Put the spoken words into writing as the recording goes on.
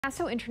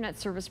Paso Internet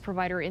service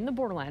provider in the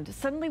borderland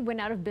suddenly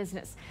went out of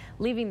business,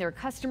 leaving their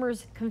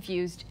customers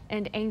confused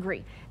and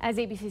angry. As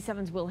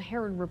ABC7's Will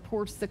Heron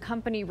reports, the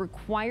company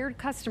required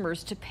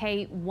customers to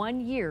pay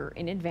 1 year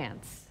in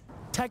advance.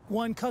 Tech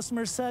One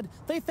customers said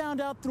they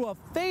found out through a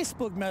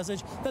Facebook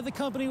message that the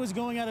company was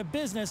going out of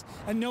business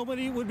and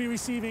nobody would be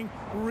receiving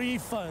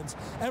refunds.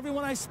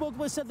 Everyone I spoke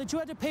with said that you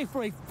had to pay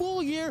for a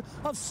full year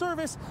of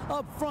service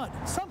up front.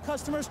 Some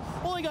customers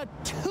only got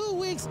 2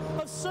 weeks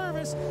of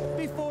service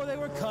before they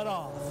were cut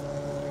off.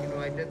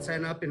 I did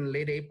sign up in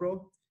late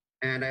April,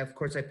 and of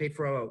course I paid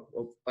for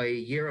a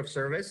year of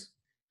service.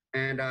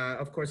 And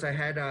of course I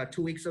had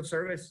 2 weeks of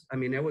service. I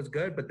mean, it was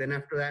good, but then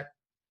after that,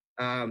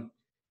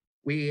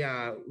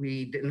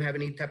 we didn't have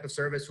any type of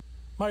service.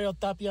 Mario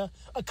Tapia,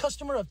 a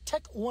customer of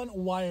Tech One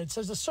Wired,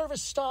 says the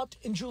service stopped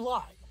in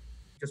July.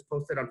 Just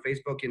posted on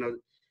Facebook,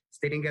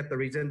 stating that the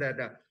reason that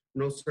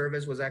no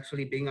service was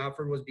actually being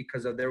offered was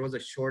because there was a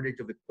shortage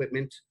of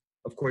equipment,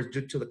 of course,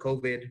 due to the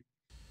COVID.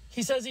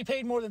 He says he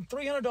paid more than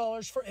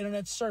 $300 for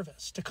internet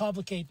service. To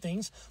complicate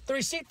things, the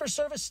receipt for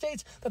service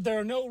states that there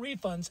are no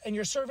refunds and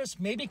your service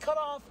may be cut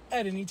off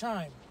at any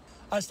time.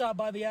 I stopped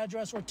by the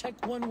address where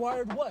Tech One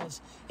Wired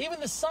was. Even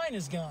the sign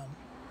is gone.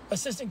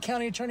 Assistant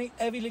County Attorney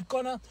Evie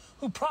Licona,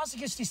 who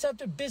prosecutes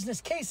deceptive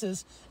business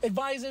cases,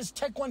 advises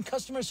Tech One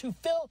customers who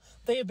feel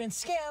they have been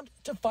scammed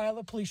to file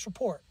a police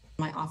report.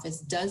 My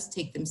office does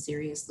take them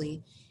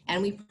seriously,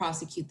 and we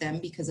prosecute them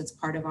because it's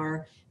part of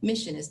our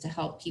mission is to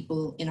help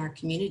people in our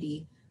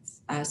community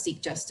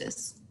seek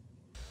justice.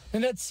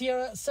 Nanette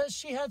Sierra says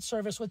she had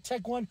service with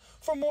Tech One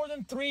for more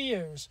than 3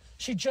 years.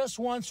 She just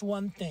wants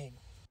one thing.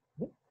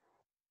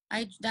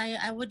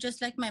 I would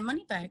just like my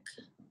money back.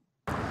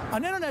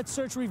 An internet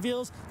search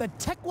reveals that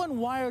Tech One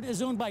Wired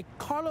is owned by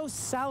Carlos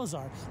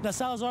Salazar. Now,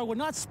 Salazar would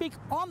not speak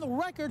on the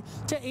record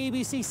to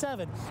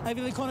ABC7.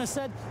 Evie Licona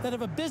said that if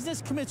a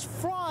business commits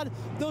fraud,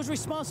 those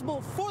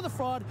responsible for the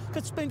fraud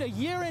could spend a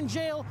year in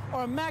jail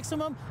or a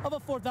maximum of a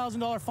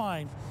 $4,000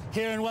 fine.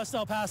 Here in West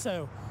El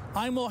Paso,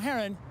 I'm Will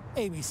Heron,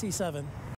 ABC7.